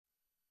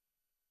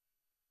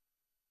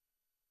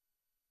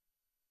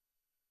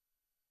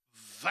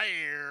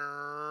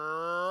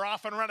They're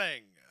off and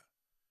running.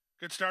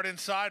 Good start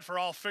inside for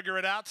I'll Figure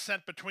It Out.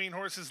 Sent between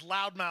horses.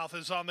 Loudmouth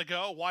is on the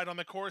go. Wide on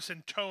the course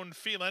in Tone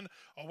Feelin'.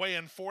 Away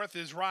in fourth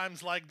is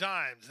Rhymes Like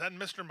Dimes. Then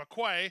Mr.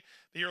 McQuay.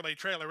 The early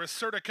trailer is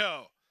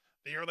Certico.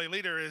 The early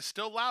leader is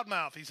still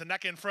Loudmouth. He's a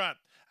neck in front.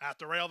 At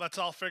the rail, that's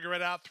I'll Figure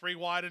It Out. Three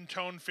wide and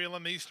Tone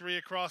Feelin'. These three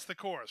across the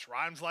course.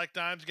 Rhymes Like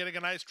Dimes getting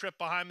a nice trip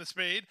behind the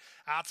speed.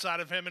 Outside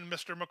of him and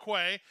Mr.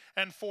 McQuay.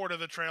 And four to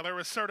the trailer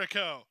is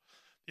Certico.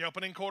 The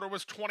opening quarter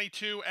was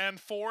 22 and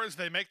 4 as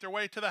they make their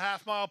way to the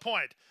half-mile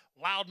point.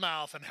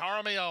 Loudmouth and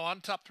Jaramillo on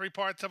top, 3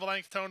 parts of a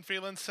length. Tone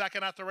Feelin'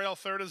 second at the rail.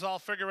 Third is I'll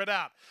Figure It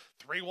Out.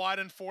 Three wide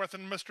and fourth,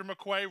 and Mr.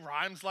 McQuay.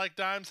 Rhymes Like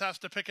Dimes has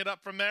to pick it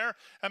up from there,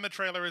 and the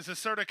trailer is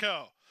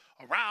Certico.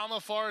 Around the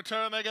far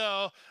turn they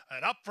go,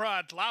 and up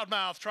front,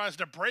 Loudmouth tries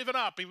to brave it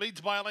up. He leads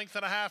by a length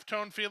and a half.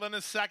 Tone Feelin'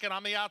 is second.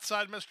 On the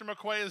outside, Mr.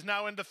 McQuay is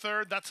now into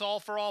third. That's all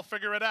for I'll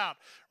Figure It Out.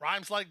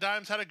 Rhymes Like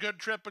Dimes had a good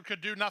trip but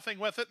could do nothing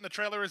with it, and the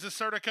trailer is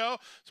Certico.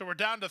 So we're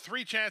down to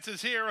 3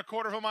 chances here, a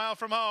quarter of a mile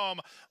from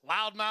home.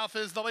 Loudmouth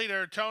is the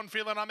leader. Tone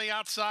Feelin' on the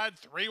outside.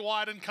 3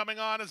 wide and coming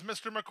on is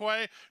Mr.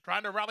 McQuay,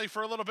 trying to rally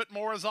for a little bit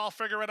more as I'll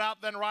Figure It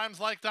Out. Then Rhymes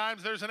Like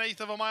Dimes. There's an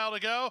 1/8 of a mile to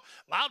go.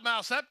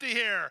 Loudmouth's empty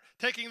here.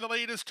 Taking the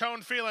lead is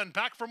Tone Feelin'.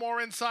 Back for more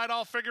inside,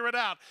 I'll Figure It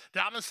Out.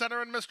 Down the center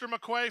and Mr.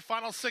 McQuay,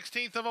 final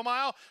 1/16 of a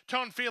mile.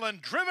 Tone Feelin'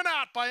 driven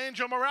out by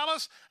Angel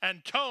Morales,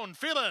 and Tone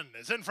Feelin'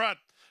 is in front.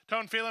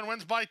 Tone Feelin'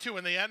 wins by 2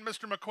 in the end.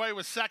 Mr. McQuay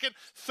was second.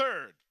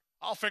 Third,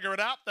 I'll Figure It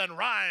Out, then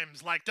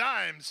Rhymes Like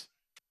Dimes.